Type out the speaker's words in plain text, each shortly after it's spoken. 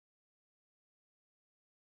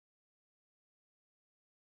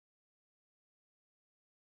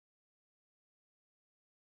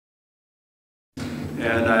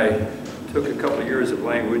And I took a couple of years of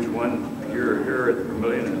language, 1 year here at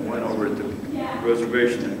Vermilion and one over at the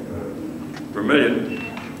reservation at Vermilion.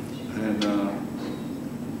 And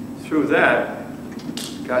through that,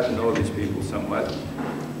 got to know these people somewhat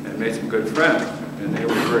and made some good friends. And they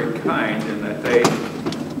were very kind in that they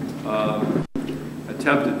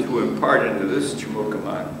attempted to impart into this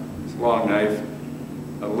Chimukamak, this long knife,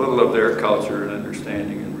 a little of their culture and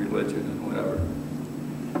understanding and religion and whatever.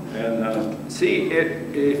 And see,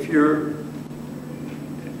 if you're,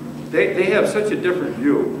 they have such a different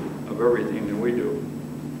view of everything than we do.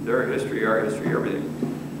 Their history, our history, everything.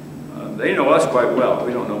 They know us quite well.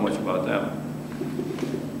 We don't know much about them.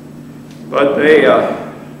 But they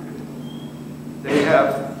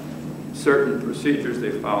have certain procedures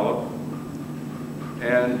they follow.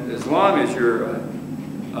 And as long as you're a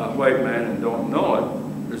white man and don't know it,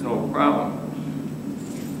 there's no problem.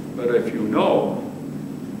 But if you know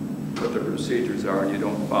what the procedures are and you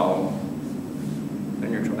don't follow them,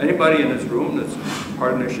 then you're trouble. Anybody in this room that's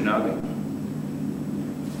part of Anishinaabe?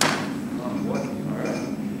 What?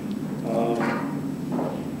 All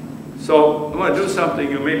right. So I'm going to do something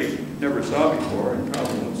you maybe never saw before and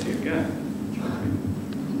probably won't see again.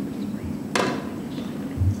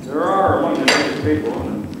 There are among the native people,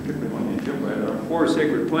 and particularly among the Ojibwe, there are 4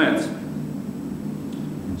 sacred plants.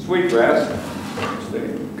 Sweetgrass, which they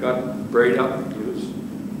cut, braid up, and use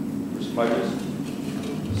for smudges.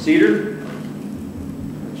 Cedar,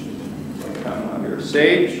 which is like common out here.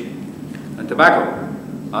 Sage, and tobacco.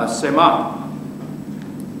 Sema.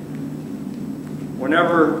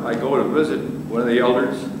 Whenever I go to visit one of the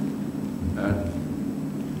elders at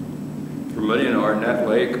Vermilion or Net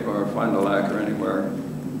Lake or Fond du Lac or anywhere,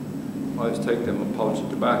 I always take them a pouch of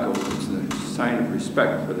tobacco. It's a sign of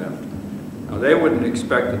respect for them. Now, they wouldn't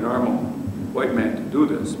expect a normal white man to do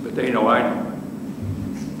this, but they know I know.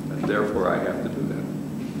 And therefore, I have to do that.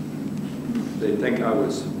 They think I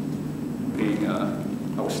was being,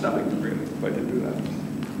 I was snubbing them really if I didn't do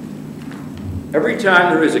that. Every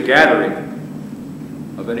time there is a gathering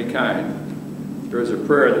of any kind, there is a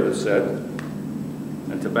prayer that is said,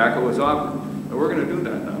 and tobacco is offered. And we're going to do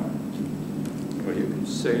that now. Well, you can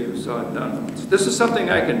say you saw it done. This is something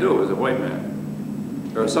I can do as a white man.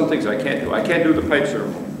 There are some things I can't do. I can't do the pipe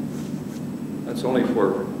ceremony. That's only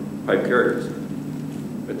for pipe carriers.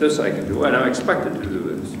 But this I can do, and I'm expected to do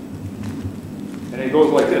this. And it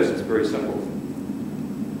goes like this. It's very simple.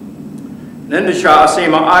 Nendisha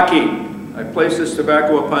asema aki. I place this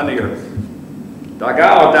tobacco upon the earth.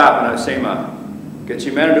 Dagao dapana asema.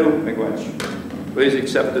 Getchimenadu megwach. Please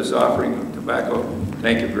accept this offering of tobacco.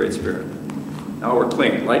 Thank you, Great Spirit. Now we're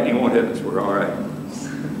clean. Lightning won't hit us. We're all right.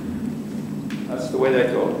 That's the way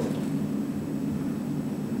that goes.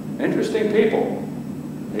 Interesting people.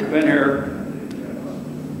 They've been here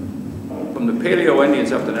from the Paleo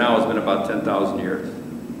Indians up to now has been about 10,000 years.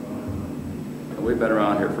 And we've been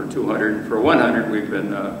around here for 200. For 100, we've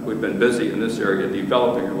been busy in this area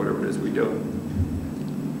developing or whatever it is we do.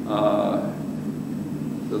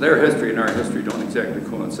 So their history and our history don't exactly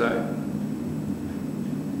coincide.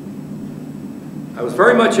 I was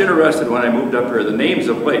very much interested when I moved up here, the names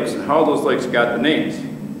of lakes and how those lakes got the names.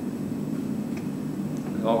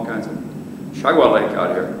 There's all kinds of. Shagwa Lake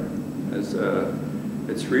out here,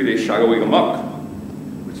 it's really Shagawigamuk,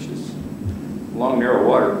 which is long, narrow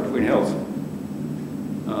water between hills.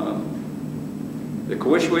 The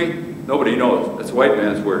Kawishwi, nobody knows. That's a white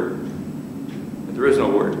man's word. But there is no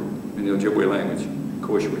word in the Ojibwe language,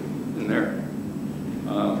 Kawishwi, in there.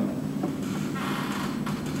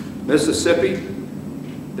 Mississippi,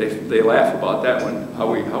 they laugh about that one, how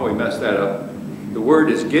we messed that up. The word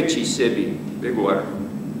is Gitchisibi, big water.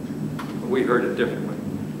 But we heard it differently.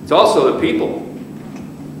 It's also the people.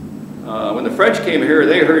 When the French came here,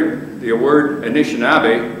 they heard the word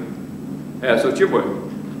Anishinaabe as Ojibwe.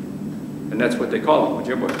 And that's what they called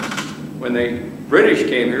them, Ojibwe. When the British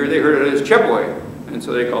came here, they heard it as Chippewa. And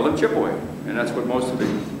so they called them Chippewa. And that's what most of the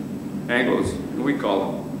Anglos, we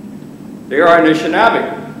call them. They are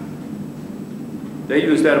Anishinaabe. They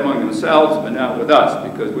use that among themselves, but not with us,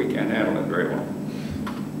 because we can't handle it very well.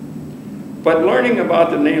 But learning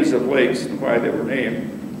about the names of lakes and why they were named,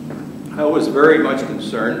 I was very much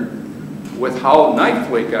concerned with how Knife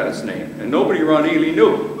Lake got its name. And nobody around Ely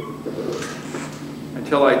knew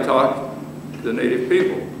until I talked to the native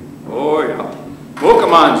people. Oh yeah.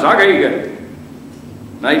 Mokaman, Zagaigan.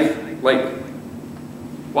 Knife Lake.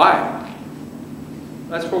 Why?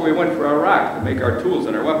 That's where we went for our rock to make our tools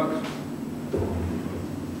and our weapons.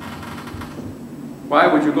 Why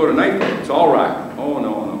would you go to Knife Lake? It's all rock. Oh,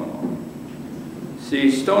 no, no, no. See,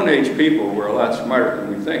 Stone Age people were a lot smarter than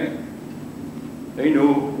we think. They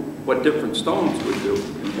knew what different stones would do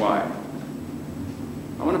and why.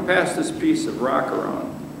 I want to pass this piece of rock around.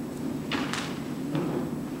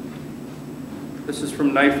 This is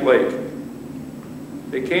from Knife Lake.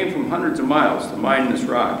 They came from hundreds of miles to mine this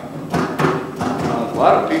rock. A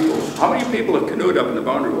lot of people, how many people have canoed up in the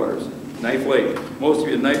Boundary Waters? Knife Lake. Most of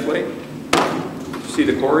you at Knife Lake? You see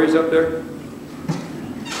the quarries up there?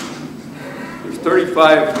 There's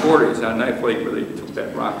 35 quarries on Knife Lake where they took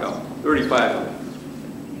that rock out. 35 of them.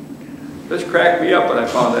 This cracked me up when I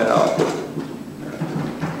found that out.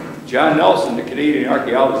 John Nelson, the Canadian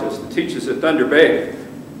archaeologist that teaches at Thunder Bay,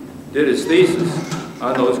 did his thesis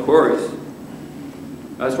on those quarries.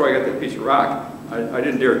 That's where I got that piece of rock. I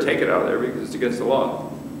didn't dare take it out of there because it's against the law.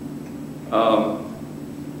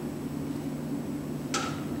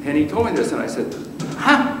 And he told me this, and I said,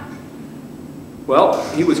 huh? Well,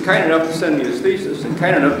 he was kind enough to send me his thesis and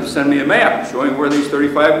kind enough to send me a map showing where these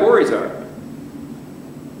 35 quarries are.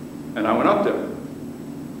 And I went up there.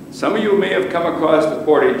 Some of you may have come across the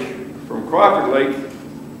portage from Crawford Lake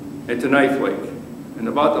into Knife Lake. And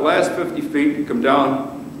about the last 50 feet, you come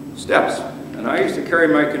down steps. And I used to carry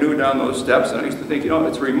my canoe down those steps, and I used to think, you know,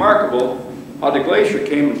 it's remarkable how the glacier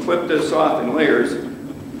came and clipped this off in layers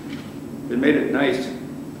and made it nice.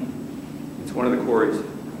 It's one of the quarries.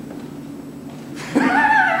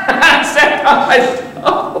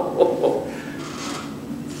 Oh.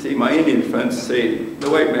 See, my Indian friends say, the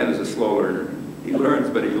white man is a slow learner. He learns,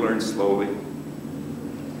 but he learns slowly.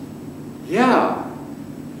 Yeah.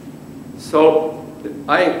 So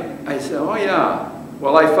I said, oh yeah.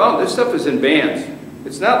 Well, I found this stuff is in bands.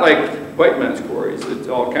 It's not like white men's quarries. It's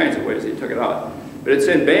all kinds of ways they took it out. But it's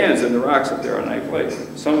in bands in the rocks up there on Knife Lake.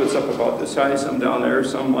 Some of it's up about this high, some down there,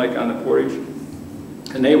 some like on the portage.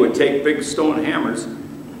 And they would take big stone hammers,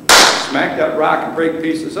 smack that rock and break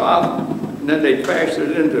pieces off, and then they'd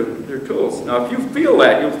fashion it into their tools. Now, if you feel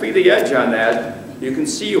that, you'll feel the edge on that, you can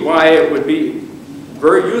see why it would be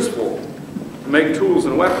very useful to make tools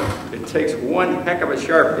and weapons. It takes one heck of a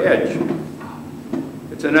sharp edge.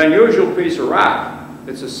 It's an unusual piece of rock.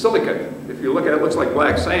 It's a silicate. If you look at it, it looks like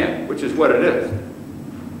black sand, which is what it is.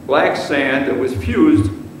 Black sand that was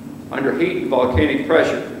fused under heat and volcanic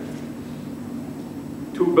pressure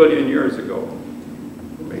 2 billion years ago.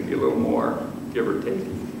 Maybe a little more, give or take.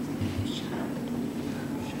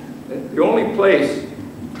 The only place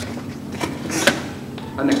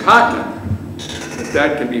on the continent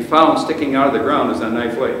that can be found sticking out of the ground is on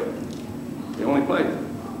Knife Lake. The only place.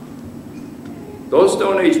 Those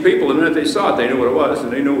Stone Age people, the minute they saw it, they knew what it was,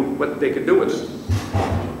 and they knew what they could do with it.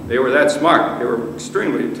 They were that smart. They were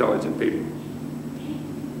extremely intelligent people.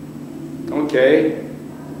 Okay.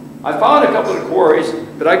 I found a couple of quarries,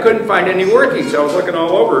 but I couldn't find any workings. I was looking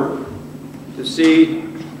all over to see,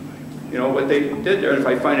 you know, what they did there, if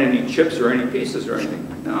I find any chips or any pieces or anything.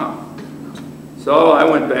 No. So I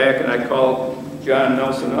went back and I called John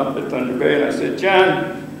Nelson up at Thunder Bay, and I said,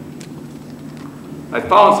 John, I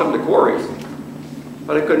found some of the quarries,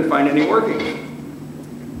 but I couldn't find any workings.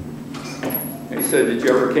 And he said, did you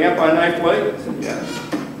ever camp on Knife Lake? I said,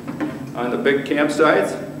 yes. On the big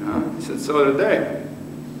campsites? No. He said, so did they.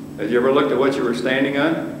 Have you ever looked at what you were standing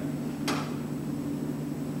on?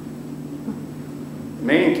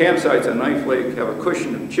 Main campsites on Knife Lake have a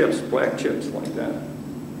cushion of chips, black chips like that.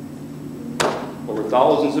 Over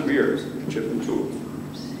thousands of years of chip and tools.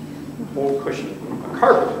 A whole cushion, a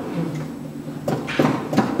carpet.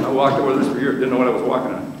 I walked over this for years, didn't know what I was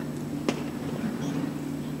walking on.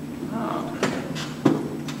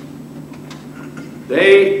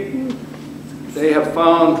 They have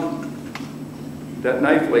found that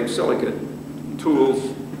Knife Lake silicate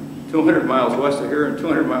tools 200 miles west of here and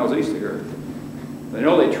 200 miles east of here. They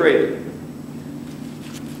know they traded.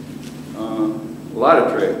 A lot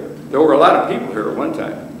of trade. There were a lot of people here at one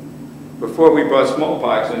time. Before we brought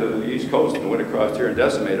smallpox into the East Coast and went across here and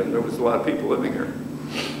decimated them, there was a lot of people living here.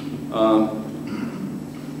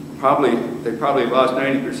 They probably lost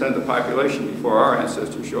 90% of the population before our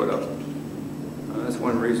ancestors showed up. That's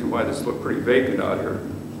one reason why this looked pretty vacant out here.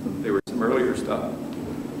 There were some earlier stuff.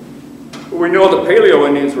 But we know the Paleo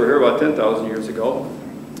Indians were here about 10,000 years ago.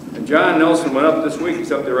 And John Nelson went up this week,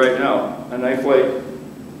 he's up there right now, on Knife Lake,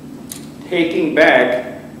 taking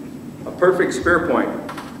back a perfect spear point.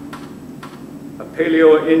 A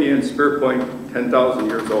Paleo Indian spear point 10,000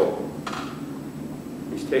 years old.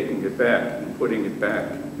 He's taking it back and putting it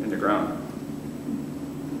back in the ground.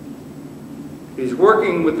 He's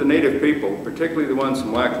working with the native people, particularly the ones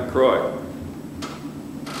from Lac La Croix.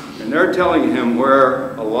 And they're telling him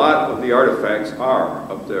where a lot of the artifacts are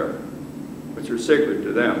up there, which are sacred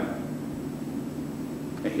to them.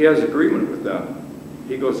 And he has agreement with them.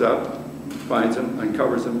 He goes up, finds them,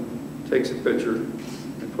 uncovers them, takes a picture,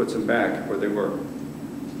 and puts them back where they were.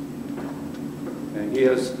 And he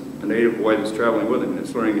has a native boy that's traveling with him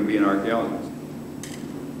that's learning to be an archaeologist.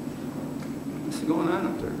 What's going on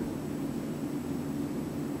up there?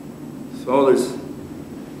 So there's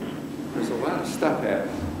a lot of stuff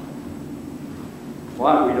happening. A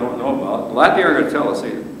lot we don't know about. A lot they aren't going to tell us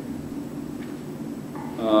either.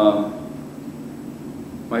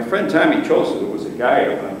 My friend Tommy Chosa was a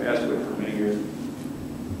guide I passed with for many years.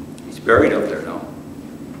 He's buried up there now.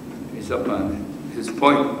 He's up on his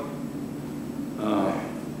point,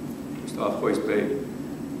 just off West Bay.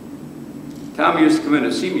 Tommy used to come in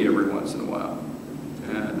to see me every once in a while.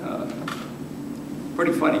 And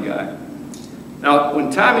pretty funny guy. Now,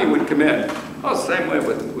 when Tommy would come in, oh, same way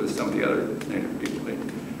with some of the other native people.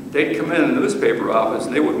 They'd come in the newspaper office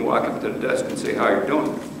and they wouldn't walk up to the desk and say, how are you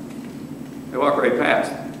doing? They walk right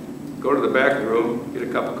past. Go to the back of the room, get a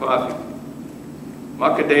cup of coffee.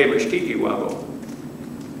 Makade Mashkiki Wabo.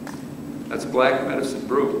 That's black medicine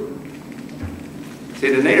brew. See,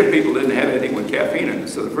 the native people didn't have anything with caffeine in it,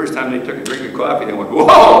 so the first time they took a drink of coffee, they went,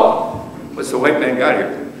 whoa! What's the white man got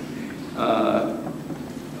here?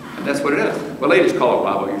 And that's what it is. Well, they just call it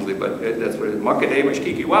wabo usually, but that's what it is. Makade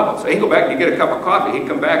Mashkiki Wabo. So he'd go back and he'd get a cup of coffee. He'd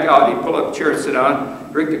come back out, he'd pull up a chair, sit down,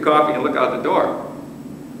 drink the coffee, and look out the door.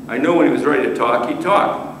 I knew when he was ready to talk, he'd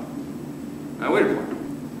talk. I waited for him.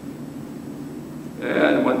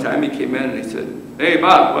 And one time he came in and he said, hey,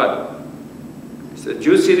 Bob, what? He said, did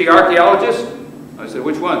you see the archaeologist? I said,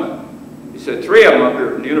 which one? He said, 3 of them up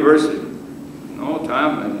here from the university. No,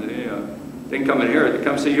 Tom, and they didn't come in here. Did they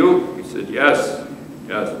come see you? He said, yes,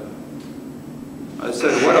 yes. I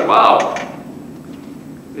said, what about?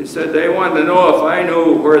 He said, they wanted to know if I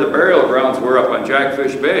knew where the burial grounds were up on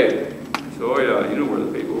Jackfish Bay. So, oh, yeah, you knew where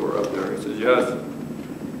the people were up there. He says, yes.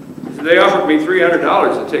 He said, they offered me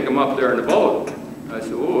 $300 to take them up there in the boat. I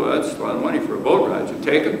said, oh, that's a lot of money for a boat ride. Did you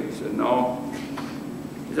take them? He said, no.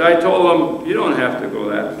 He said, I told them, you don't have to go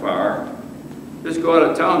that far. Just go out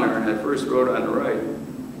of town there in that first road on the right.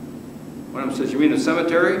 One of them says, you mean the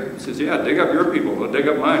cemetery? He says, yeah, dig up your people. They'll dig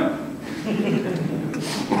up mine.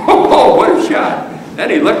 Oh, what a shot. Then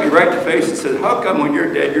he looked me right in the face and said, how come when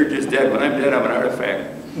you're dead, you're just dead? When I'm dead, I'm an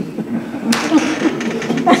artifact. He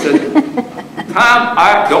said, Tom,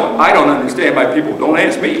 I don't understand my people. Don't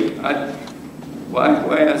ask me.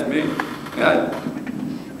 Why ask me?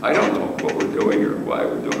 I don't know what we're doing or why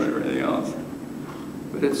we're doing it or anything else.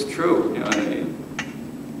 But it's true, you know what I mean?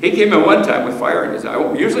 He came in one time with fire in his eye.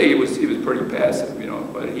 Usually he was pretty passive, you know,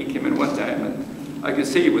 but he came in one time and I could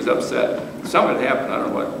see he was upset. Something had happened, I don't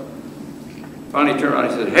know what. Finally he turned around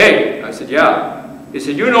and he said, hey. I said, yeah. He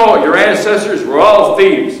said, you know your ancestors were all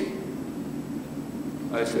thieves.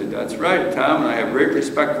 I said, that's right, Tom, and I have great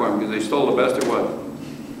respect for them because they stole the best there was.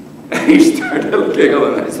 And he started to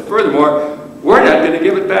giggle, and I said, furthermore, we're not going to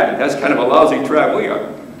give it back. That's kind of a lousy tribe we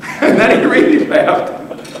are. And then he really laughed.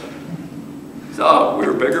 So,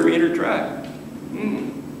 we're a bigger, meaner tribe.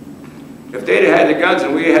 If they'd had the guns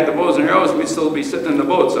and we had the bows and arrows, we'd still be sitting in the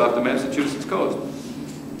boats off the Massachusetts coast.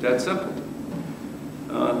 That simple.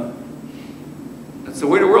 That's the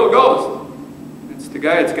way the world goes. It's the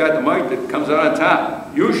guy that's got the mic that comes out on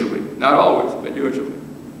top. Usually. Not always, but usually.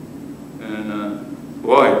 And,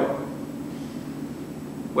 boy,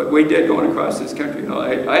 what we did going across this country, you know,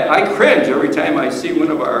 I cringe every time I see one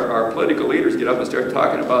of our political leaders get up and start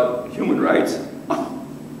talking about human rights.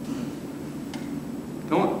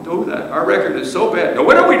 Don't do that. Our record is so bad. No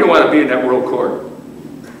wonder we don't want to be in that world court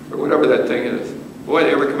or whatever that thing is. Boy,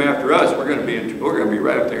 they ever come after us, we're going to be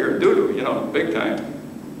right up there in doo-doo, you know, big time.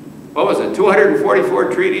 What was it?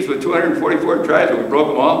 244 treaties with 244 tribes, and we broke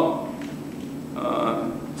them all.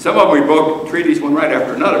 Some of them we broke treaties one right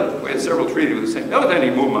after another. We had several treaties with the same. That was any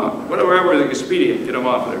move them out. Whatever the expedient, get them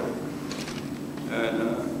off there.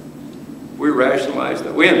 And we rationalized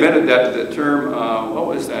that. We invented the term. What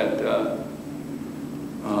was that?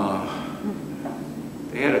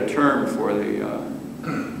 They had a term for the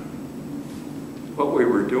what we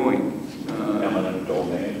were doing. Eminent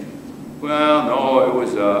domain. Well, no, it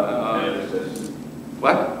was Manifest.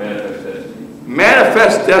 what? Manifest destiny.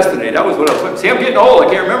 Manifest destiny. That was what I was. See, I'm getting old.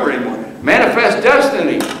 I can't remember anymore. Manifest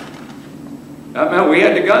destiny. That meant we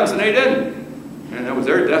had the guns and they didn't, and it was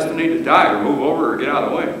their destiny to die or move over or get out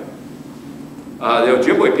of the way. The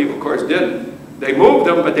Ojibwe people, of course, didn't. They moved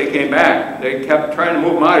them, but they came back. They kept trying to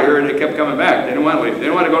move them out of here, and they kept coming back. They didn't want to leave. They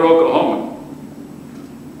didn't want to go to Oklahoma.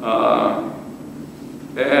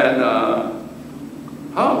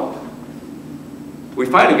 We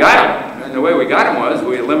finally got them, and the way we got them was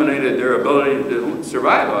we eliminated their ability to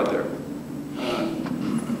survive out there.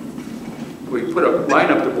 we put a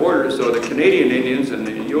line up the border so the Canadian Indians and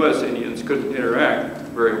the U.S. Indians couldn't interact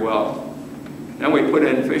very well. Then we put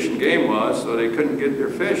in fish and game laws so they couldn't get their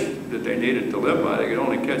fish that they needed to live by. They could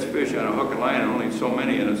only catch fish on a hook and line, and only so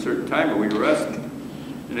many in a certain time, but we arrest them.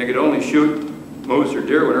 And they could only shoot moose or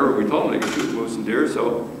deer whenever we told them they could shoot moose and deer,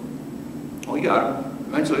 so we got them.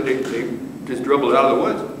 Eventually they just dribbled out of the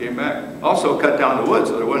woods, came back. Also cut down the woods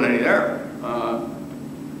so there wasn't any there.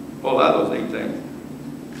 Pulled out those neat things.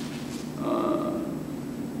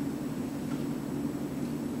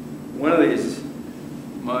 One of these,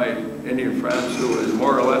 my Indian friends who was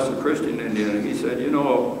more or less a Christian Indian, he said, you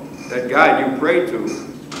know, that God you pray to,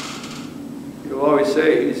 you always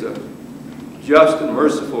say he's a just and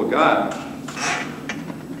merciful God.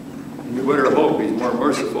 And you better hope he's more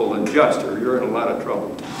merciful than just, or you're in a lot of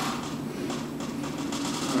trouble.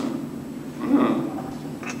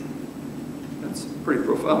 That's pretty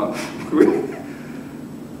profound.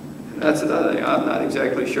 That's another thing. I'm not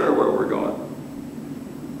exactly sure where we're going.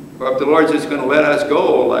 Or if the Lord's just going to let us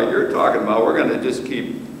go like you're talking about, we're going to just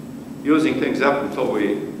keep using things up until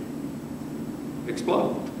we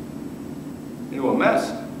explode into a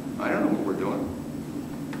mess. I don't know what we're doing.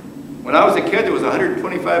 When I was a kid, there was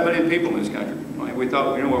 125 million people in this country. We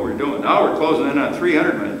thought we knew what we were doing. Now we're closing in on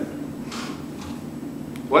 300 million.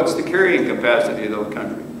 What's the carrying capacity of the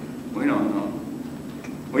country? We don't know.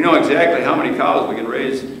 We know exactly how many cows we can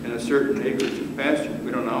raise in a certain acreage of pasture.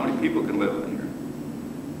 We don't know how many people can live in here.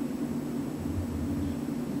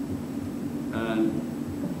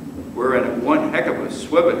 And we're in one heck of a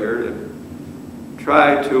swivet here to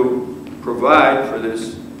try to provide for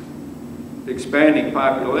this expanding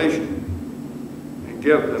population and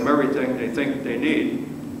give them everything they think they need.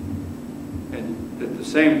 And at the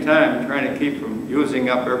same time, trying to keep from using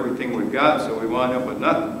up everything we've got so we wind up with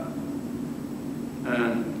nothing.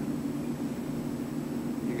 And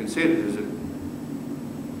you can see that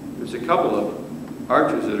there's a couple of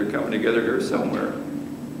arches that are coming together here somewhere.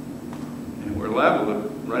 And we're liable to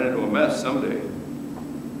run into a mess someday.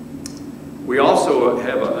 We also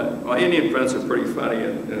have my Indian friends are pretty funny,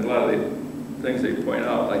 and a lot of the things they point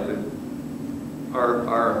out, like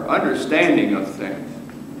our understanding of things,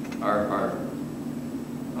 our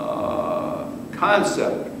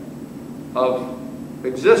concept of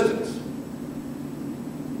existence,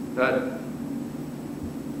 and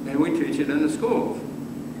we teach it in the schools.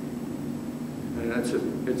 And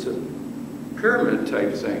it's a pyramid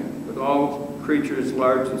type thing with all creatures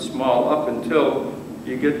large and small up until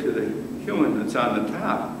you get to the human that's on the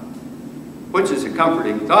top, which is a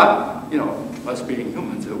comforting thought, you know, us being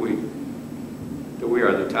humans, that we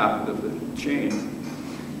are the top of the chain.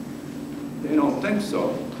 They don't think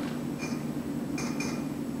so.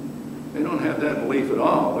 They don't have that belief at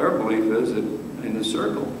all. Their belief is that in the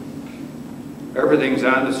circle, everything's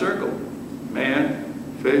on the circle. Man,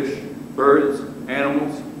 fish, birds,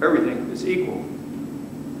 animals, everything is equal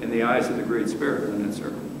in the eyes of the Great Spirit in that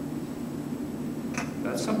circle.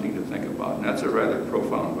 That's something to think about, and that's a rather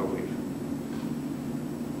profound belief.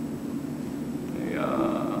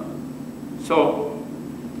 So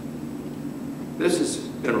this has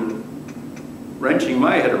been wrenching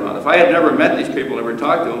my head around. If I had never met these people, never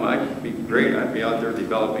talked to them, I'd be great. I'd be out there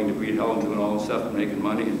developing the weed hell and doing all this stuff and making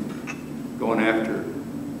money and going after,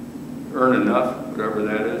 earn enough, whatever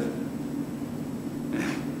that is.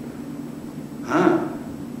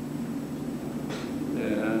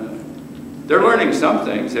 They're learning some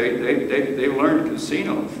things. They've learned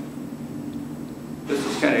casinos. This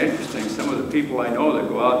is kind of interesting. Some of the people I know that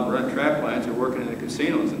go out and run trap lines are working in the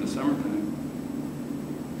casinos in the summertime.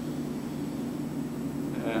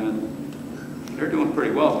 And they're doing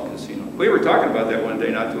pretty well in the casino. We were talking about that one day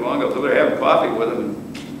not too long ago. So they're having coffee with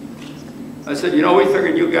them. I said, you know, we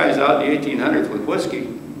figured you guys out in the 1800s with whiskey.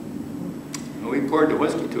 And we poured the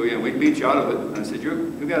whiskey to you and we beat you out of it. And I said,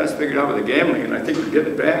 you got us figured out with the gambling, and I think we're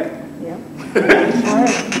getting it back. Yeah.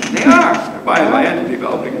 They are. They're buying land and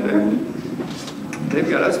developing it there. They've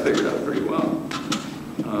got us figured out pretty well.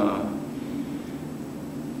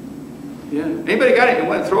 Yeah. Anybody got it? You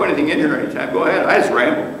want to throw anything in here anytime? Go ahead. I just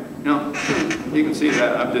ramble. No, you can see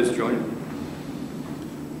that. I'm disjointed.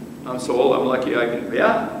 I'm so old. I'm lucky I can.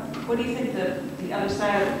 Yeah. What do you think the other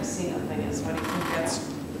side of the casino thing is?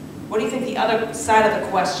 What do you think the other side of the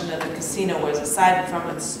question of the casino is, aside from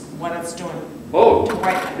what it's doing? Oh,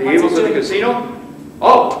 Right. the evils of the casino?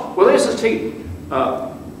 Oh, well, this is tea.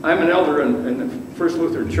 I'm an elder in the First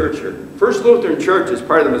Lutheran Church here. First Lutheran Church is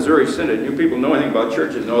part of the Missouri Synod. You people know anything about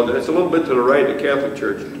churches know that it's a little bit to the right of the Catholic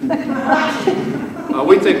Church.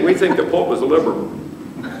 We think the Pope is a liberal.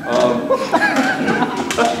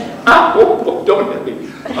 Don't hit me.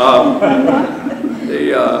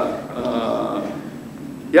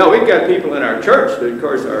 Yeah, we've got people in our church that, of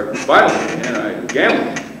course, are violent and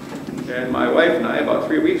gambling. And my wife and I, about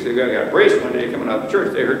 3 weeks ago, got braced one day coming out of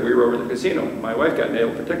church. They heard we were over the casino. My wife got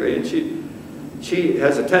nailed particularly, and she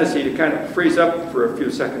has a tendency to kind of freeze up for a few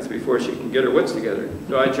seconds before she can get her wits together.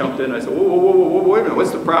 So I jumped in, I said, whoa, whoa, whoa, whoa, wait a minute,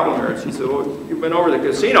 what's the problem here? And she said, well, you've been over the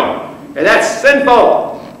casino, and that's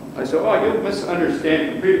sinful. I said, oh, you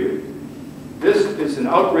misunderstand completely. This is an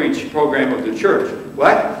outreach program of the church.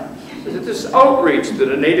 What? I said, this is outreach to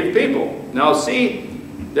the native people. Now see,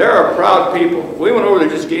 there are proud people. We went over there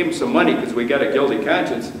and just gave them some money because we got a guilty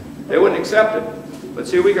conscience. They wouldn't accept it. But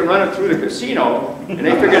see, we can run it through the casino, and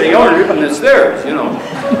they figure they own it, and it's theirs, you know.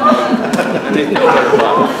 And they feel better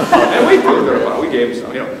about it. And we feel good about it. We gave them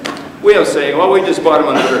some, you know. We have saying, well, we just bought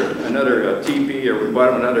them another teepee, or we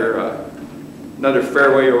bought them another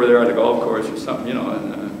fairway over there on the golf course or something, you know.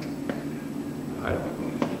 And I don't know.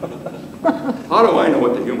 How do I know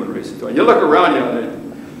what the human race is doing? You look around, you know,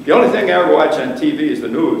 the only thing I ever watch on TV is the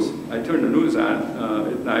news. I turn the news on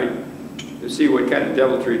at night to see what kind of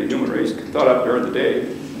deviltry the human race thought up during the day.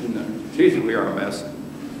 And geez, we are a mess.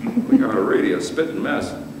 We are really a spitting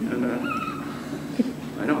mess. And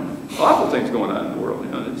I know, awful things going on in the world.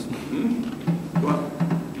 You know,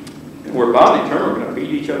 and we're bound to turn. We're going to beat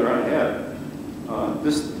each other on the head.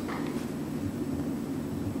 This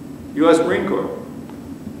U.S. Marine Corps.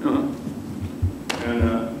 And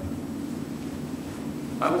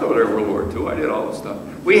I was over there in World War II. I did all this stuff.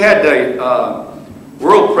 We had the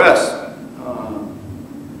World Press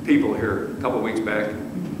people here a couple of weeks back.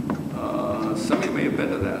 Some of you may have been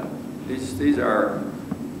to that. These are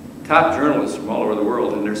top journalists from all over the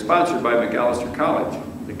world, and they're sponsored by McAllister College.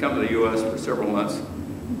 They come to the U.S. for several months,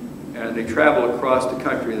 and they travel across the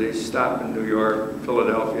country. They stop in New York,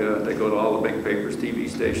 Philadelphia. They go to all the big papers, TV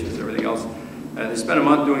stations, everything else. And they spend a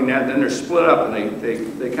month doing that, and then they're split up, and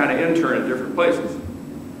they kind of intern at different places.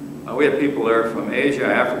 We had people there from Asia,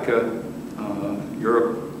 Africa,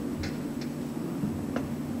 Europe,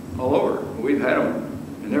 all over. We've had them,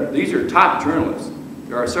 and these are top journalists.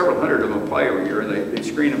 There are several hundred of them apply every year, and they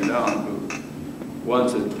screen them down to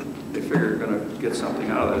ones that they figure are going to get something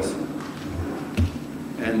out of this.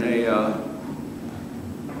 And they're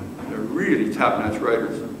really top-notch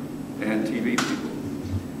writers and TV people,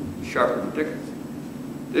 sharper than Dickens.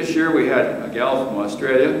 This year we had a gal from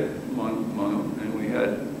Australia among them, and we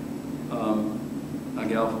had a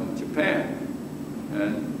gal from Japan.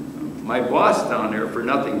 And my boss down there, for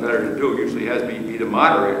nothing better to do, usually has me be the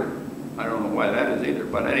moderator. I don't know why that is either,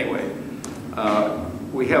 but anyway,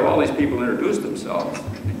 we have all these people introduce themselves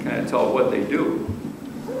and kind of tell what they do.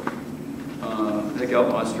 The gal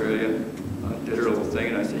from Australia did her little thing,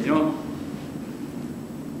 and I said, you know,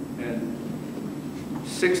 and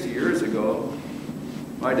 60 years ago,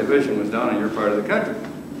 my division was down in your part of the country.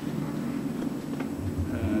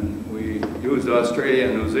 And we used Australia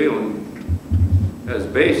and New Zealand as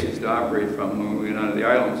bases to operate from when we went onto the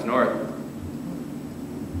islands north.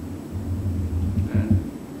 And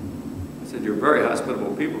I said, you're very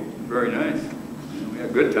hospitable people, very nice. And we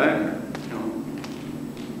had a good time there, you know,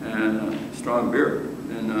 and strong beer.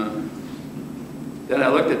 And then I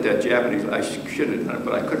looked at that Japanese, I shouldn't have done it,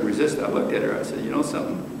 but I couldn't resist. I looked at her, I said, you know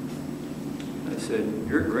something? I said,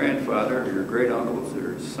 your grandfather or your great uncles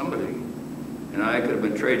or somebody and I could have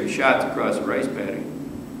been trading shots across the rice paddy.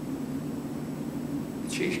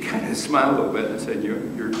 She kind of smiled a little bit and said, your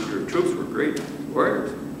troops were great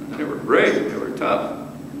warriors. They were brave, they were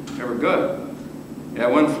tough, they were good. They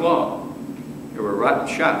had one flaw. They were rotten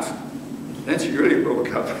shots. Then she really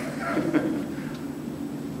broke up.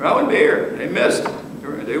 Well, I wouldn't be here. They missed.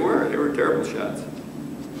 They were terrible shots.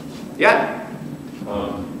 Yeah?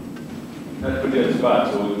 That's put you on the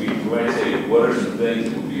spot, so we might say, what are some things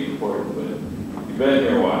that would be important? But you've been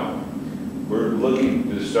here a while. We're looking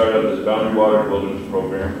to start up this Boundary Water Wilderness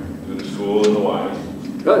Program through the school and the Wise.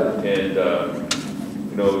 Good. And,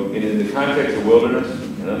 you know, in the context of wilderness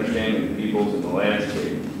and understanding the peoples and the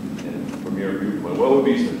landscape, and from your viewpoint, what would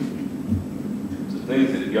be some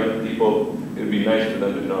things that young people, it would be nice for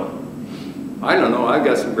them to know? I don't know. I've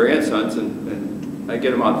got some grandsons, and I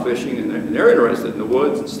get them out fishing, and they're interested in the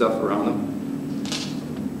woods and stuff around them.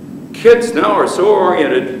 Kids now are so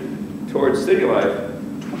oriented towards city life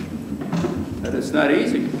that it's not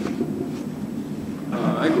easy.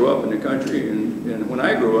 I grew up in the country, and when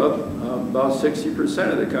I grew up, about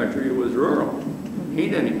 60% of the country was rural.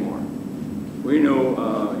 Ain't anymore. We knew,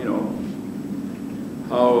 you know,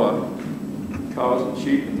 how cows and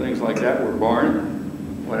sheep and things like that were born,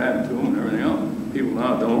 what happened to them and everything else. People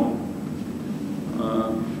now don't.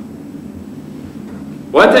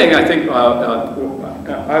 One thing I think,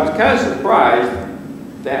 I was kind of surprised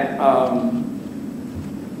that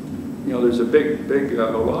you know, there's a big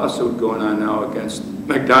lawsuit going on now against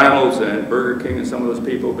McDonald's and Burger King and some of those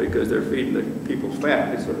people because they're feeding the people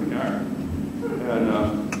fat. They certainly are.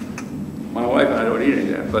 And my wife and I don't eat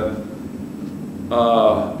any of that, but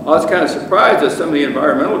I was kind of surprised that some of the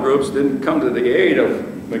environmental groups didn't come to the aid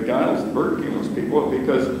of McDonald's and Burger King, those people,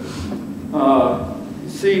 because,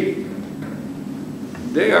 see,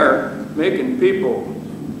 they are making people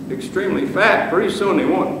extremely fat. Pretty soon they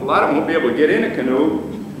won't, a lot of them won't be able to get in a canoe,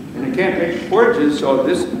 and they can't make portages, so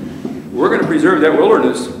we're going to preserve that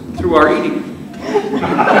wilderness through our eating.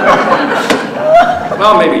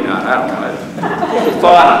 Well, maybe not, I don't know. It's a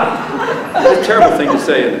thought. It's a terrible thing to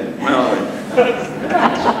say, isn't it? Well,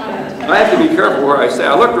 I have to be careful where I say.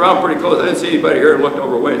 I looked around pretty close. I didn't see anybody here who looked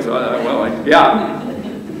overweight, so I thought, well, yeah.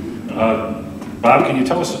 Bob, can you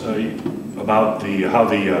tell us about how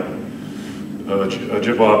the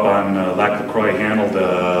Ojibwa up on Lac La Croix handled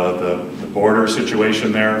the border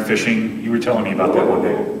situation there, fishing? You were telling me about that one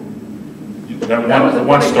day. That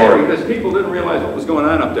one story. Because people didn't realize what was going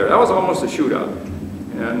on up there. That was almost a shootout.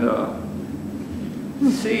 And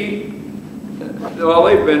see, well,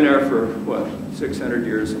 they've been there for, what, 600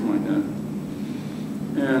 years, something like that.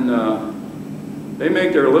 And they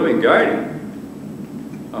make their living guiding,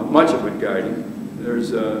 much of it guiding.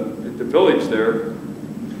 There's, at the village there,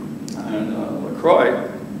 on La Croix,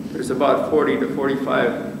 there's about 40 to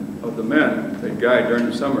 45 of the men that guide during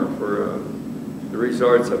the summer for the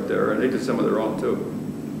resorts up there, and they do some of their own too.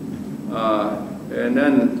 And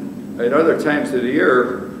then at other times of the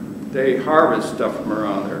year, they harvest stuff from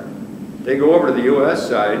around there. They go over to the U.S.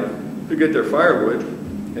 side to get their firewood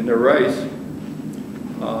and their rice,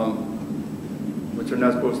 which they're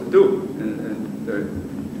not supposed to do.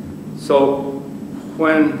 So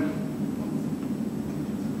when,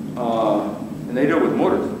 and they do it with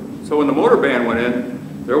motors. So when the motor band went in,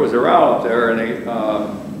 there was a row up there, and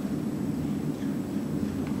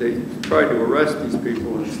they tried to arrest these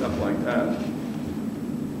people and stuff like that.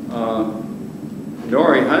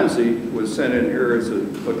 Nori Hansi was sent in here as a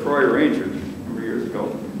LaCroix Ranger a number of years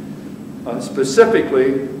ago,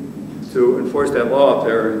 specifically to enforce that law up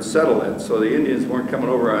there and settle it, so the Indians weren't coming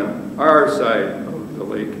over on our side of the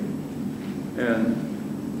lake, and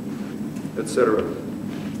etc.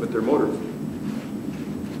 with their motors.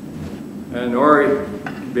 And Nori,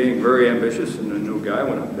 being very ambitious and a new guy,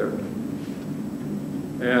 went up there.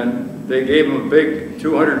 And they gave him a big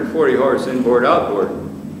 240 horse inboard outboard,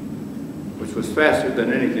 which was faster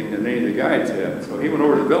than anything that any of the guides had. So he went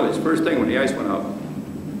over to the village. First thing when the ice went out,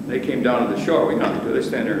 they came down to the shore. We nothing to do. They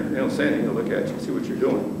stand there, they don't say anything. They look at you, see what you're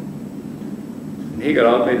doing. And he got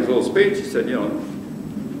out, made his little speech. He said, you know,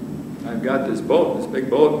 I've got this boat, this big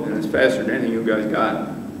boat, and it's faster than anything you guys got.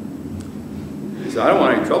 He said, I don't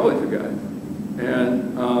want any trouble with you guys.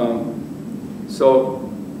 And so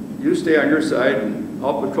you stay on your side, and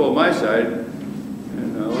I'll patrol my side,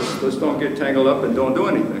 and let's don't get tangled up and don't do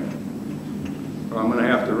anything, or I'm going to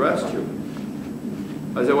have to arrest you.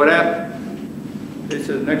 I said, what happened? They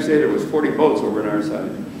said, the next day there was 40 boats over on our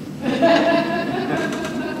side.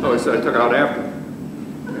 So he said, I took out after them,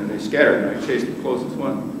 and they scattered, and I chased the closest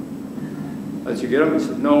one. Did you get them? He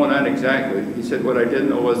said, no, not exactly. He said, what I didn't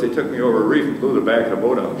know was they took me over a reef and blew the back of the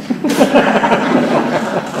boat out.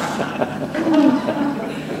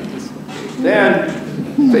 Then,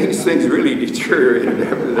 things really deteriorated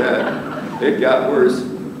after that. It got worse.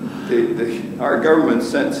 Our government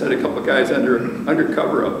sent a couple of guys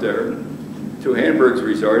undercover up there to Hamburg's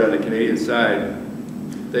resort on the Canadian side.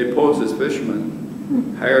 They posed as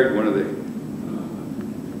fishermen, hired one of the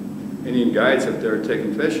Indian guides up there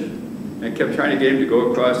taking fishing, and kept trying to get him to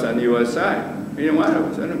go across on the U.S. side. He didn't want to. It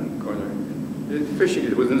was in him. Fishing,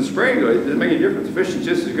 it was in the spring, it didn't make any difference. Fishing's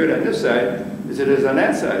just as good on this side as it is on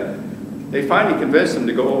that side. They finally convinced him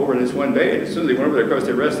to go over in this one bay, and as soon as they went over there, of course,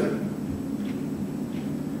 they arrested him.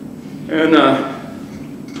 And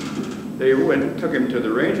they took him to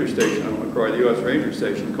the ranger station on La Croix, the U.S. ranger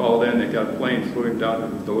station, called in, they got a plane, flew him down to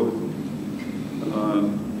Duluth,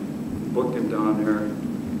 booked him down there.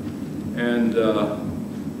 And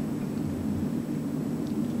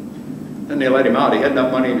then they let him out. He had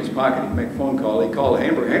enough money in his pocket to make a phone call. He called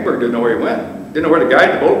Hamburg. Hamburg didn't know where he went. Didn't know where the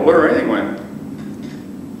guide, the boat, or anything went.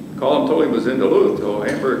 Called him, told him he was in Duluth. So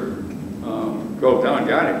Hamburg drove down and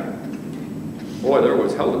got him. Boy, there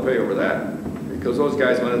was hell to pay over that, because those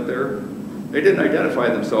guys went up there. They didn't identify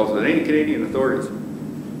themselves with any Canadian authorities. And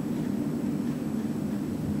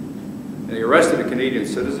they arrested a Canadian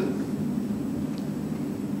citizen.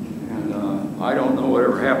 And I don't know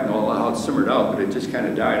whatever happened, how it simmered out, but it just kind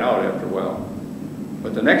of died out after a while.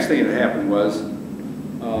 But the next thing that happened was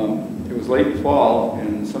It was late fall,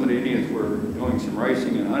 and some of the Indians were doing some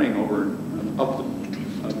racing and hunting over up the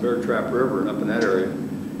Bear Trap River and up in that area.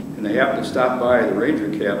 And they happened to stop by the ranger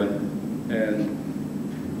cabin, and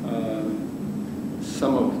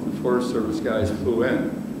some of the Forest Service guys flew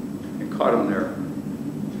in and caught them there.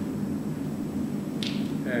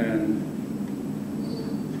 And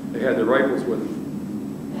they had their rifles with them.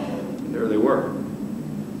 And there they were.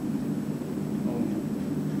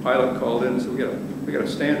 Pilot called in and said, we got a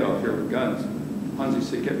standoff here with guns. Hansi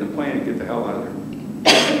said, get in the plane and get the hell out of there.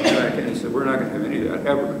 Back in, he said, we're not going to have any of that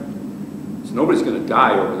ever. So nobody's going to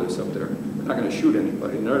die over this up there. We're not going to shoot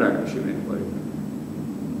anybody, and they're not going to shoot anybody.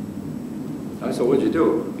 I said, what'd you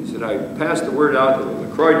do? He said, I passed the word out to the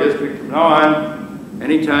LaCroix district. From now on,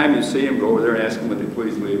 anytime you see them, go over there and ask them would they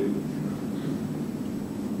please leave.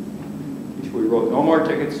 We wrote no more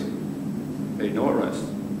tickets, made no arrests.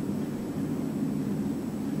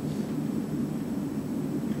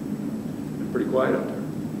 Pretty quiet up there.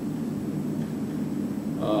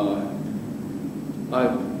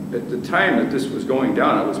 At the time that this was going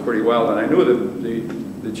down, it was pretty wild, and I knew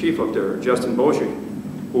that the chief up there, Justin Boschik,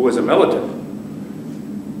 who was a militant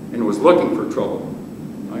and was looking for trouble.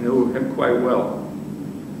 I knew him quite well.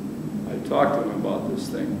 I talked to him about this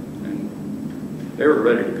thing, and they were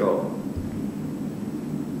ready to go.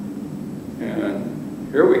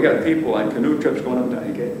 And here we got people on canoe trips going up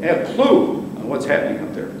there. They have a clue on what's happening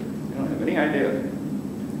up there. They don't have any idea.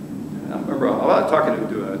 And I remember I was talking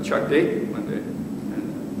to Chuck Dayton one day,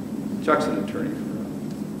 and Chuck's an attorney for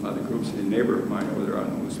a lot of the groups, a neighbor of mine over there on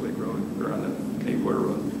the Moose Lake Road, or on the Canadian Border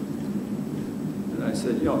Road. And I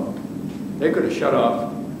said, you know, they could have shut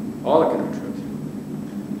off all the canoe trips.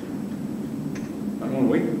 In 1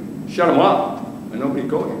 week, shut them off, and nobody'd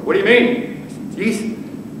go here. What do you mean? I said, geez.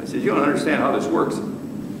 I said, you don't understand how this works.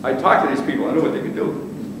 I talked to these people, I knew what they could do.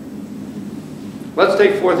 Let's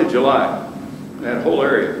take 4th of July, that whole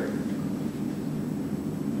area.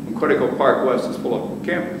 And Quetico Park West is full of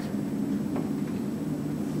campers.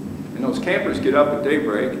 And those campers get up at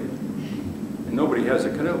daybreak, and nobody has a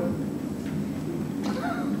canoe.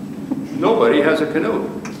 Nobody has a canoe.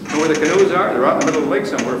 You know where the canoes are? They're out in the middle of the lake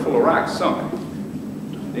somewhere full of rocks, sunk.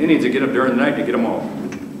 The Indians would get up during the night to get them all.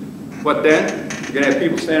 What then? You're going to have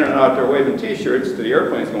people standing out there waving T-shirts to the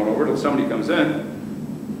airplanes going over till somebody comes in.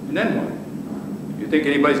 And then what? You think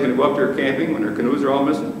anybody's going to go up there camping when their canoes are all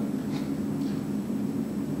missing?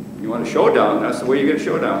 You want a showdown, that's the way you get a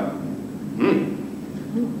showdown.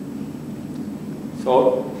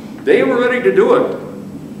 So they were ready to do it.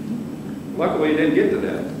 Luckily, it didn't get to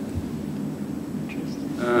that.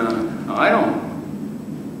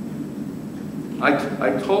 I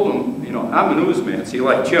told him, you know, I'm a newsman. See,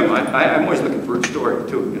 like Jim, I'm always looking for a story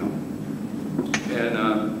too, you know.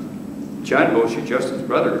 And John Boschik, Justin's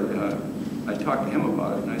brother, I talked to him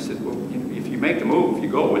about it, and I said, well, if you make the move, if you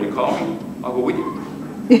go, will you call me? I'll go with you.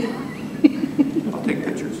 I'll take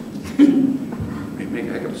pictures. Make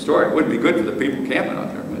a heck of a story. It wouldn't be good for the people camping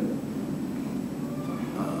out there, but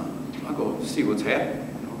I'll go see what's happening.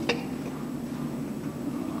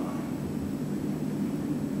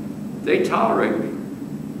 They tolerate me.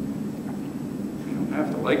 You don't have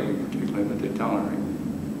to like me particularly, but they tolerate me.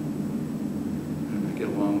 And I get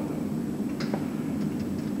along with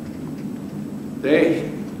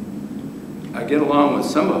them. I get along with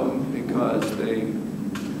some of them because they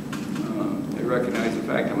recognize the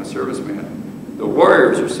fact I'm a serviceman. The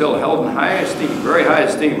warriors are still held in high esteem, very high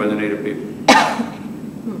esteem by the Native people.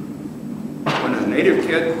 When a Native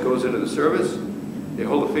kid goes into the service, they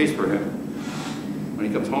hold a feast for him. When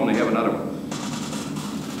he comes home, they have another one.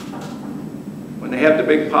 When they have the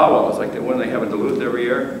big powwows, like the one they have in Duluth every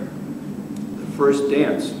year, the first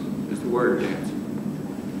dance is the warrior dance.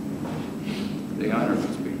 They honor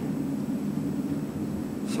those people.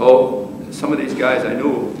 So some of these guys I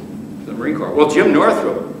knew, the Marine Corps. Well, Jim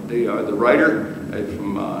Northrup, the writer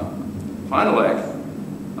from Fond du Lac,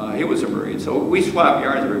 he was a Marine. So we swap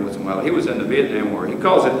yarns every once in a while. He was in the Vietnam War. He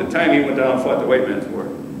calls it the time he went down and fought the White Man's War.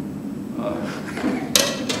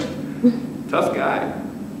 Tough guy.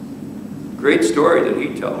 Great story that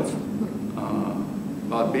he tells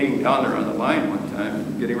about being down there on the line one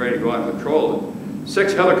time, getting ready to go on patrol.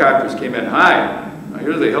 6 helicopters came in high. Now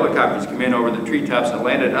here's the helicopters came in over the treetops and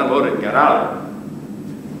landed, unloaded, and got out of there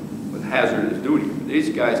with hazardous duty. These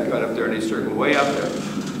guys got up there and they circled way up there.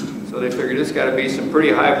 So they figured this got to be some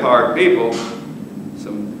pretty high-powered people,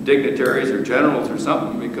 some dignitaries or generals or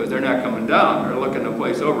something, because they're not coming down. They're looking the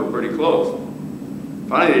place over pretty close.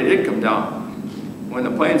 Finally, they did come down. When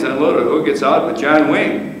the planes unloaded, who gets out but John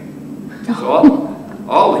Wayne? So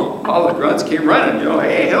all the grunts came running, you know,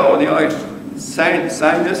 hey, ho, and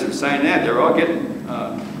sign this or sign that. They're all getting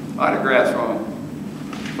autographs from him.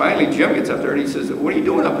 Finally, Jim gets up there and he says, what are you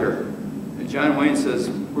doing up here? And John Wayne says,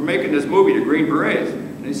 we're making this movie, The Green Berets.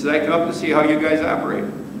 And he says, I come up to see how you guys operate.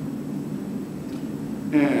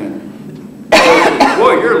 And he says,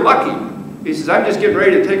 boy, you're lucky. He says, I'm just getting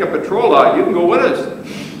ready to take a patrol out. You can go with us.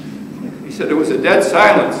 He said, there was a dead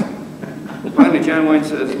silence. Finally, John Wayne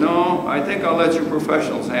says, no, I think I'll let you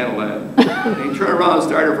professionals handle that. And he turned around and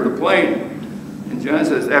started for the plane. And John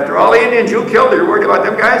says, after all the Indians you killed, you're worried about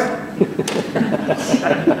them guys?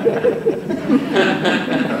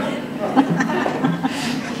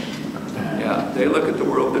 Yeah, they look at the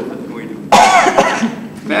world different than we do.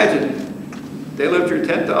 Imagine, they lived here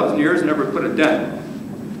 10,000 years and never put a dent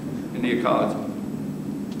in the ecology.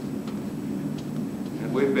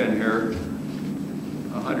 And we've been here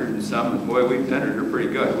 100 and some, and boy, we've done it here pretty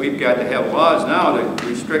good. We've got to have laws now that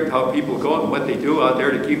restrict how people go and what they do out there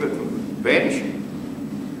to keep it from vanishing.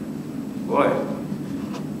 Boy,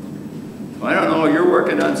 I don't know, you're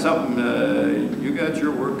working on something, you got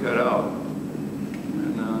your work cut out.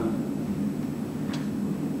 And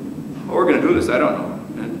how we're going to do this, I don't know.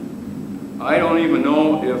 And I don't even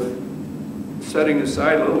know if setting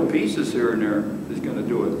aside little pieces here and there is going to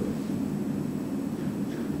do it.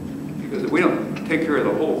 Because if we don't take care of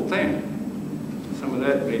the whole thing, some of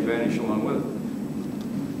that may vanish along with it.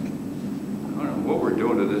 I don't know what we're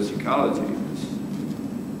doing to this ecology.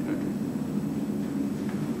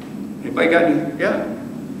 Anybody got any? Yeah?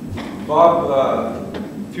 Bob,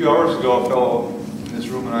 a few hours ago, a fellow in this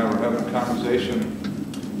room and I were having a conversation,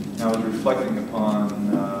 and I was reflecting upon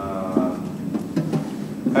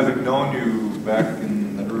having known you back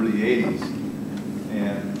in the early 80s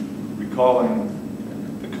and recalling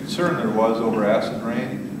the concern there was over acid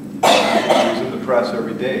rain. It was in the press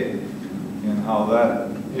every day, and how that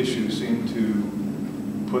issue seemed to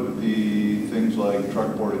put the things like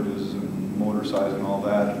truck boardages and motor size and all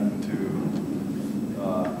that into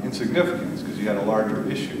insignificance because you had a larger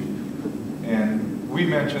issue. And we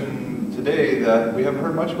mentioned today that we haven't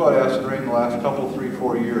heard much about acid rain in the last couple, 3,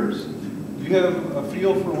 4 years. Do you have a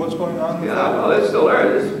feel for what's going on with that? Well, it's still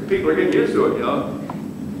there. People are getting used to it, you know.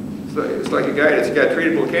 It's like a guy that's got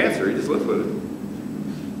treatable cancer. He just lives with it.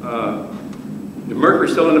 The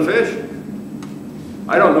mercury's still in the fish.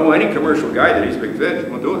 I don't know any commercial guy that eats big fish.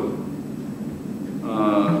 Won't do it.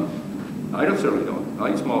 I certainly don't.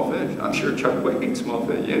 I eat small fish. I'm sure Chuck Wayne eats small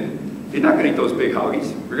fish. Yeah. He's not going to eat those big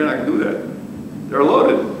hoggies. We're not going to do that. They're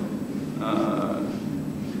loaded.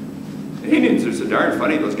 The Indians are so darn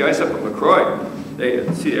funny. Those guys up at LaCroix,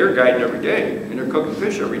 they're guiding every day, and they're cooking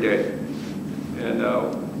fish every day. And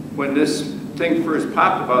when this thing first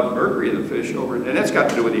popped about the mercury in the fish and that's got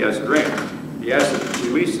to do with the acid rain. The acid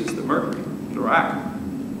releases the mercury, the rock.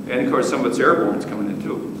 And of course, some of it's airborne is coming in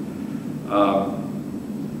too.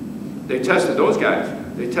 They tested those guys.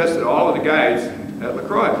 They tested all of the guys at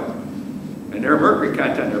LaCroix. And their mercury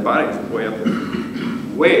content in their bodies was way up there.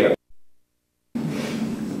 Way up.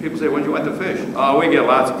 People say, when did you want the fish? Oh, we get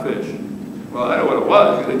lots of fish. Well, I know what it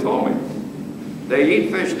was because they told me. They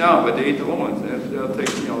eat fish now, but they eat the little ones. They'll take,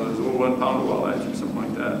 there's a little 1 pound of walleyes or something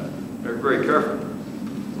like that. They're very careful.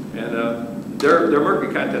 And their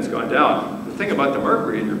mercury content's gone down. The thing about the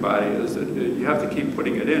mercury in your body is that you have to keep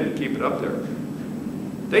putting it in to keep it up there.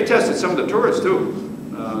 They tested some of the tourists too.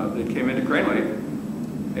 They came into Crane Lake,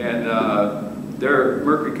 and their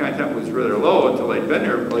mercury content was rather low until they'd been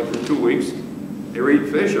there like for 2 weeks. They were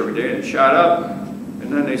eating fish every day and it shot up.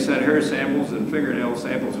 And then they sent hair samples and fingernail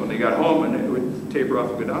samples when they got home, and it would taper off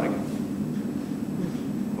and go down again.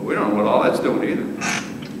 Well, we don't know what all that's doing either. I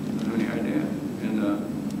don't have any idea.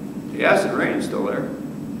 And the acid rain is still there.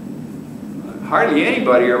 Hardly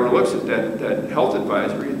anybody ever looks at that health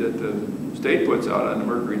advisory that the state puts out on the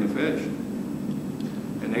mercury in the fish.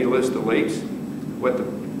 And they list the lakes, what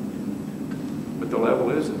the level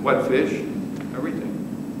is, and what fish, everything.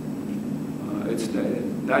 It's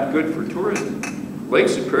not good for tourism. Lake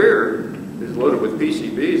Superior is loaded with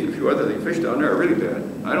PCBs and a few other things. Fish down there are really bad.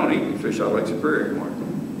 I don't eat any fish out of Lake Superior anymore.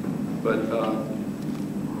 But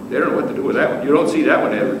they don't know what to do with that one. You don't see that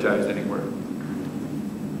one advertised anywhere.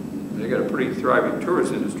 They got a pretty thriving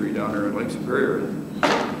tourist industry down there in Lake Superior.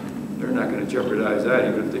 They're not going to jeopardize that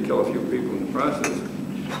even if they kill a few people in the process.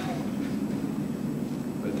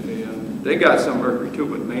 But they got some mercury too,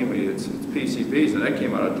 but mainly it's PCBs, and that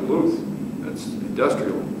came out of Duluth. That's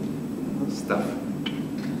industrial stuff.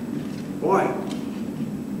 Boy,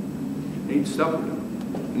 neat stuff.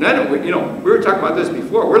 And then, we were talking about this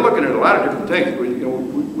before. We're looking at a lot of different things.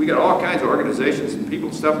 We got all kinds of organizations and people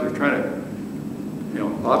and stuff that are trying to,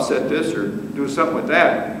 offset this or do something with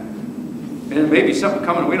that. And it may be something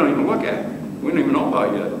coming we don't even look at. we don't even know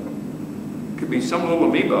about yet. Could be some little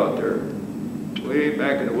amoeba out there, way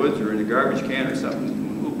back in the woods or in a garbage can or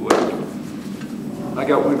something. Oh boy. I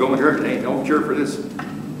got one going here today, no cure for this.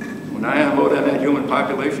 When I unload on that human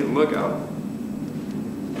population, look out.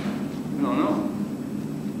 I don't know.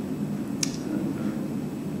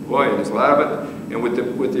 Boy, there's a lot of it. And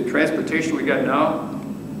with the transportation we got now,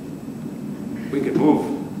 we could move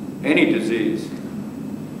any disease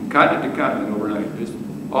from continent to continent overnight, just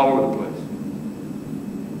all over the place.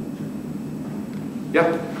 Yeah?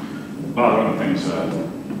 Well, one of the things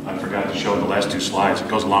I forgot to show in the last two slides, it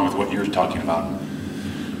goes along with what you're talking about.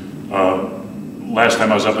 Last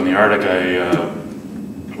time I was up in the Arctic,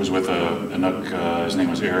 I was with a Nook, his name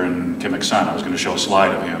was Aaron Kimmick's son. I was going to show a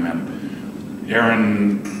slide of him, and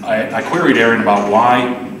Aaron, I queried Aaron about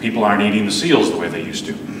why people aren't eating the seals the way they used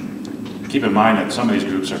to. Keep in mind that some of these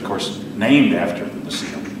groups are, of course, named after the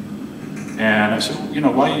seal. And I said, you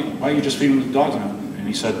know, why are you just feeding the dogs now? And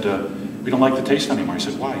he said, we don't like the taste anymore. I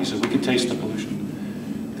said, why? He said, we can taste the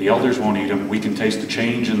pollution. The elders won't eat them. We can taste the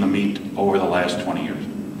change in the meat over the last 20 years.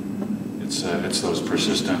 It's those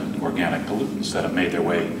persistent organic pollutants that have made their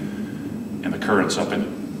way in the currents up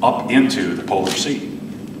into the polar sea.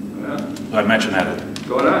 Yeah. I mentioned that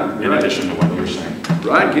Going on. in addition to what you're saying.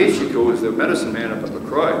 Ron Gachiko was the medicine man up at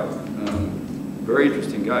LaCroix. Very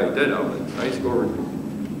interesting guy. He did. I used to go over.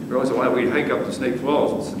 There was a while we'd hike up to Snake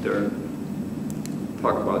Falls and sit there and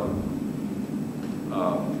talk about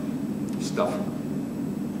stuff.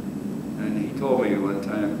 And he told me one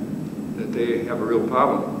time that they have a real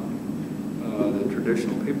problem, the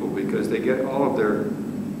traditional people, because they get all of their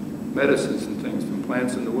medicines and things from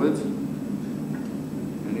plants in the woods.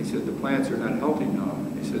 And he said the plants are not healthy now.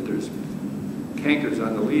 He said there's cankers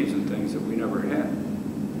on the leaves and things that we never had.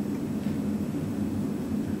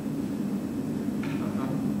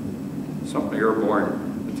 Something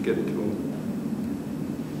airborne that's getting to them.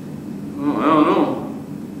 Oh, I don't know.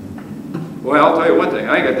 Boy, I'll tell you one thing,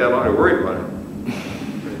 I ain't got that long to worry about it.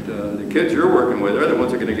 But the kids you're working with are the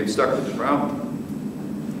ones that are going to get stuck with the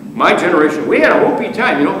problem. My generation, we had a whoopee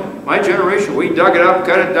time, you know. My generation, we dug it up,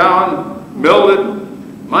 cut it down, milled it,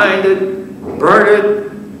 mined it, burned it,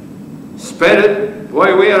 spent it.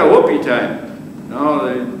 Boy, we had a whoopee time. Now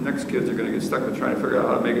the next kids are going to get stuck with trying to figure out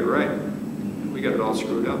how to make it right. We got it all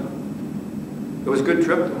screwed up. It was a good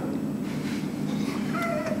trip, though.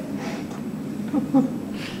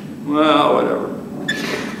 Well, whatever.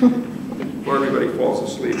 Before everybody falls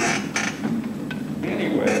asleep.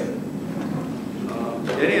 Anyway,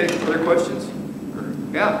 any other questions?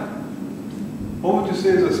 Yeah. What would you say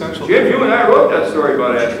is essential? Jim, you and I wrote that story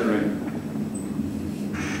about acid rain.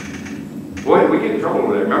 Boy, did we get in trouble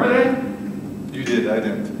with it. Remember that? You did, I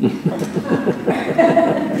didn't.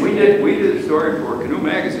 We did a story for Canoe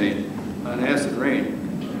Magazine on acid rain.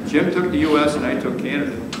 Jim took the U.S. and I took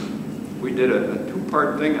Canada. We did a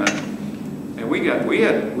two-part thing on it, and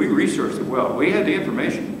we researched it well. We had the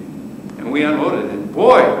information, and we unloaded it. And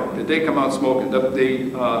boy, did they come out smoking.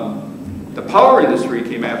 The power industry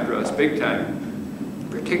came after us big time,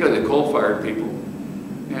 particularly the coal-fired people,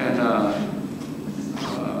 and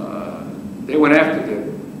they went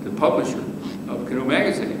after the publisher of Canoe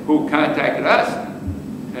Magazine, who contacted us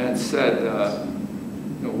and said,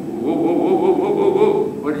 whoa,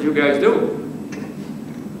 what did you guys do?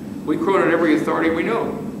 We quoted every authority we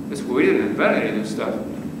knew. We didn't invent any of this stuff.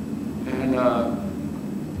 And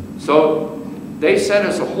so they sent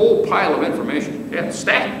us a whole pile of information. They had a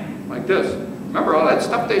stack like this. Remember all that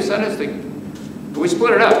stuff they sent us? We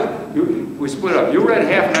split it up. We split up. You read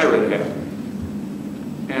half and I read half.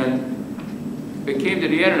 And it came to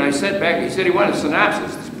the end and I sent back, he said he wanted a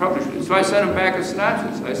synopsis. So I sent him back a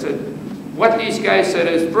synopsis. I said, what these guys said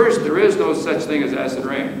is, first, there is no such thing as acid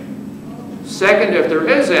rain. Second, if there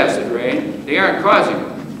is acid rain, they aren't causing it.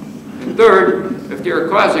 And third, if they are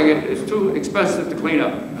causing it, it's too expensive to clean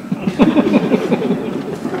up.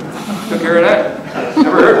 Took care of that.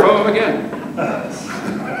 Never heard from him again.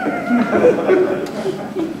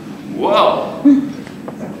 Whoa.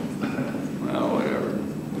 Well, whatever.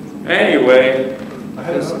 Anyway. I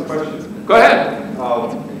had another question. Go ahead.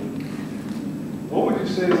 What would you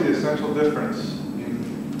say is the essential difference in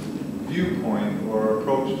viewpoint or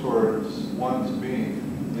approach towards one's being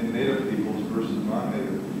in native peoples versus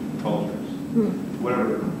non-native cultures?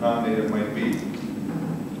 Whatever non-native might be.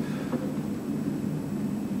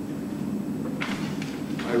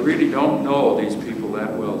 I really don't know these people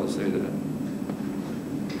that well to say that.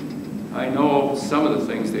 I know some of the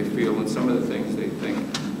things they feel and some of the things they think.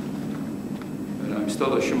 But I'm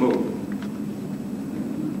still a shamook.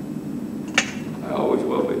 I always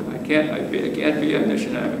will be. I can't be a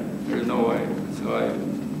Anishinaabe. There's no way. So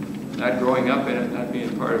not growing up in it, not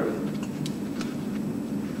being part of it.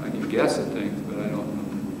 I can guess at things, but I don't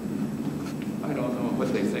know. I don't know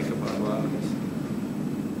what they think about a lot of this.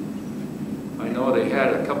 I know they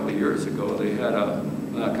had a couple of years ago, they had a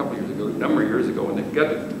number of years ago, when they got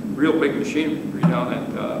the real big machinery down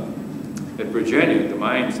at Virginia, at the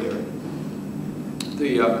mines there.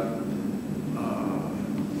 The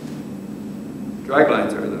drag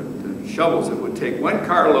lines are the shovels that would take 1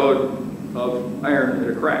 carload of iron at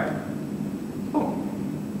a crack. Oh,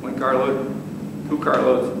 1 carload, 2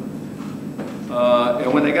 carloads.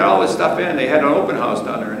 And when they got all this stuff in, they had an open house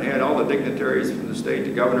down there, and they had all the dignitaries from the state,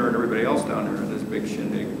 the governor, and everybody else down there in this big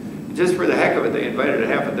shindig. And just for the heck of it, they invited a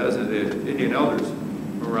half a dozen of the Indian elders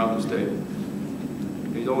from around the state.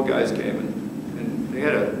 These old guys came, and they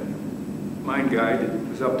had a mine guy that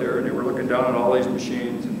was up there, and they were looking down at all these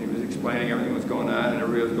machines, and he was explaining everything that was going on, and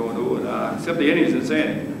everybody was going ooh and ah, except the Indians didn't say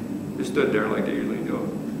anything. Just stood there like they usually do.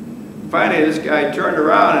 Finally, this guy turned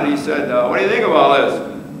around and he said, what do you think of all this?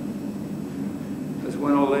 This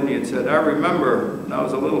one old Indian said, I remember when I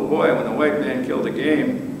was a little boy when the white man killed the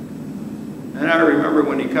game, and I remember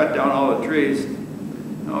when he cut down all the trees,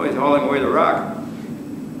 now he's hauling away the rock.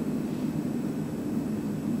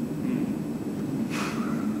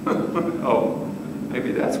 Oh,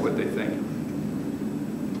 maybe that's what they think.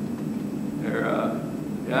 They're,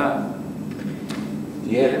 yeah. Do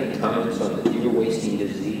you have any comments on the deer wasting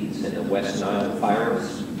disease and the West Nile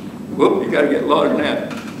virus? Whoop, you got to get lower than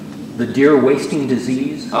that. The deer wasting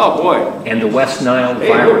disease Oh, boy. and the West Nile Hey,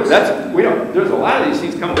 virus? there's a lot of these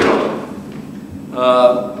things coming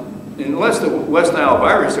out. Unless the West Nile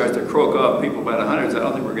virus starts to croak off people by the hundreds, I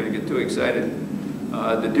don't think we're going to get too excited.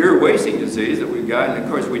 The deer wasting disease that we've got, and of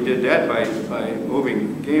course we did that by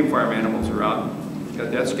moving game farm animals around.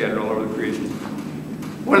 Got that scattered all over the creation.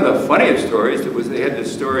 One of the funniest stories was they had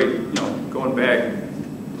this story, going back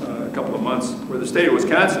a couple of months, where the state of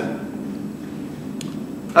Wisconsin.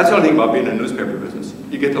 That's the only thing about being in the newspaper business.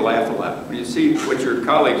 You get to laugh a lot when you see what your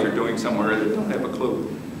colleagues are doing somewhere that don't have a clue.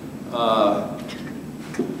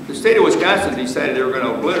 The state of Wisconsin decided they were going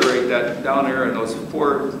to obliterate that down there in those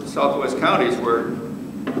 4 southwest counties where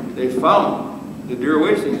they found the deer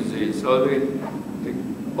wasting disease. So they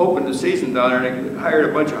opened the season down there and they hired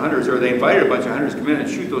a bunch of hunters, or they invited a bunch of hunters to come in and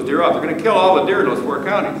shoot those deer off. They're going to kill all the deer in those 4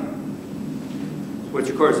 counties, which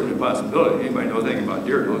of course is an impossibility. Anybody knows anything about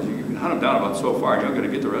deer knows you can hunt them down about so far, you're not going to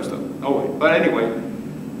get the rest of them. No way. But anyway,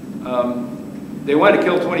 they wanted to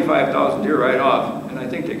kill 25,000 deer right off, and I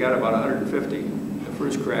think they got about 150 the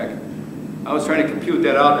first crack. I was trying to compute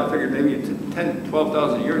that out, and I figured maybe in 10,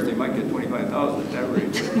 12,000 years they might get 25,000 at that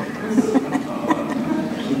rate.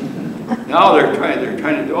 Now they're trying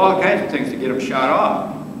to do all kinds of things to get them shot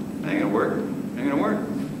off. It ain't gonna work. Ain't gonna work.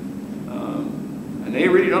 And they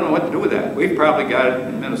really don't know what to do with that. We've probably got it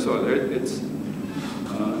in Minnesota. It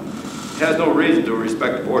has no reason to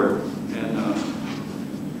respect the border, and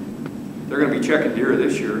they're going to be checking deer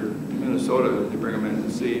this year in Minnesota. They bring them in to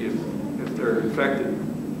see if they're infected.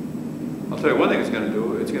 I'll tell you one thing it's going to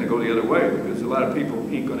do. It's going to go the other way, because a lot of people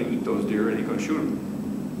ain't going to eat those deer and ain't going to shoot them.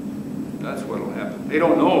 That's what will happen. They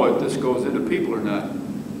don't know if this goes into people or not.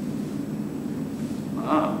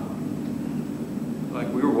 Like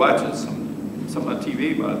we were watching something on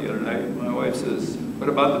TV about it the other night. My wife says, "What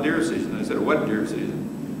about the deer season?" I said, "What deer season?"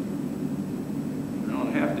 We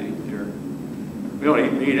don't have to eat deer. We don't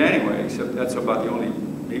eat meat anyway, except that's about the only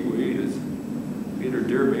meat we eat is either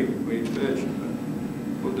deer meat, we eat fish. But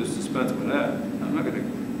we'll just dispense with that. I'm not going to.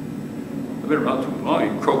 I've been around too long.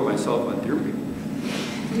 You croak myself on deer meat.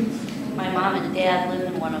 My mom and dad live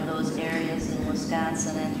in one of those areas in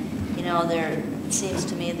Wisconsin, and it seems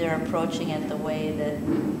to me they're approaching it the way that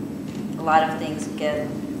a lot of things get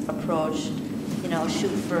approached.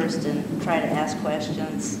 Shoot first and try to ask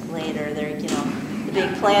questions later. The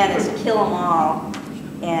big plan is to kill them all,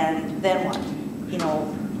 and then what?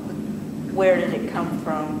 Where did it come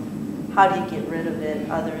from? How do you get rid of it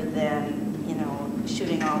other than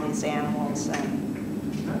shooting all these animals?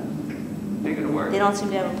 And Ain't gonna work. they don't seem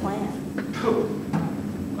to have a plan.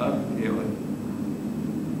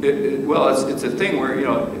 Well, it's a thing where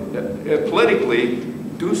politically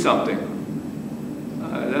do something.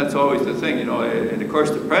 That's always the thing, and of course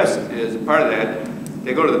the press is part of that.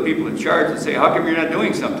 They go to the people in charge and say, "How come you're not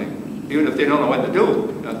doing something?" Even if they don't know what to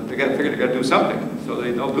do, they got to figure they got to do something. So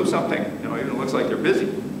they'll do something. Even if it looks like they're busy.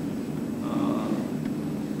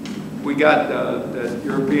 We got that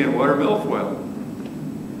European water milfoil.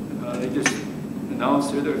 They just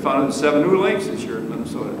announced they found 7 new lakes this year in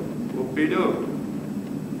Minnesota. Whoop-de-doo.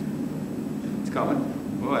 It's coming.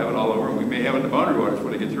 We'll have it all over. We may have it in the boundary waters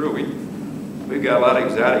when they get through. We've got a lot of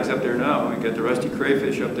exotics up there now. We've got the rusty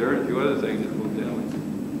crayfish up there and a few other things that moved in.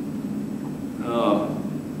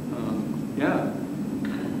 Yeah.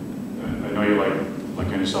 I know you like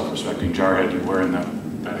any self-respecting jarhead, you're wearing that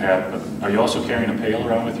hat, but are you also carrying a pail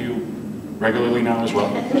around with you regularly now as well?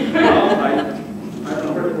 Well, I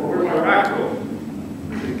don't know where my rock go.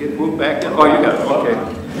 Did it get moved back in? Oh, you got it, okay.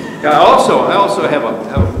 Yeah, I also have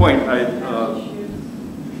a point.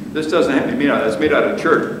 This doesn't have to be made out, it's made out of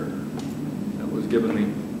chert that was given me.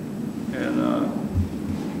 And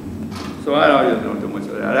so I don't do much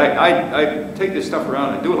of that. I take this stuff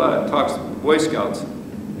around, I do a lot of talks to Boy Scouts.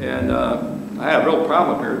 And I had a real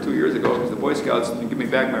problem here 2 years ago because the Boy Scouts didn't give me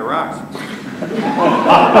back my rocks.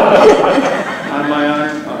 On my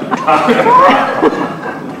honor.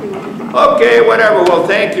 Okay, whatever. Well,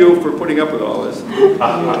 thank you for putting up with all this.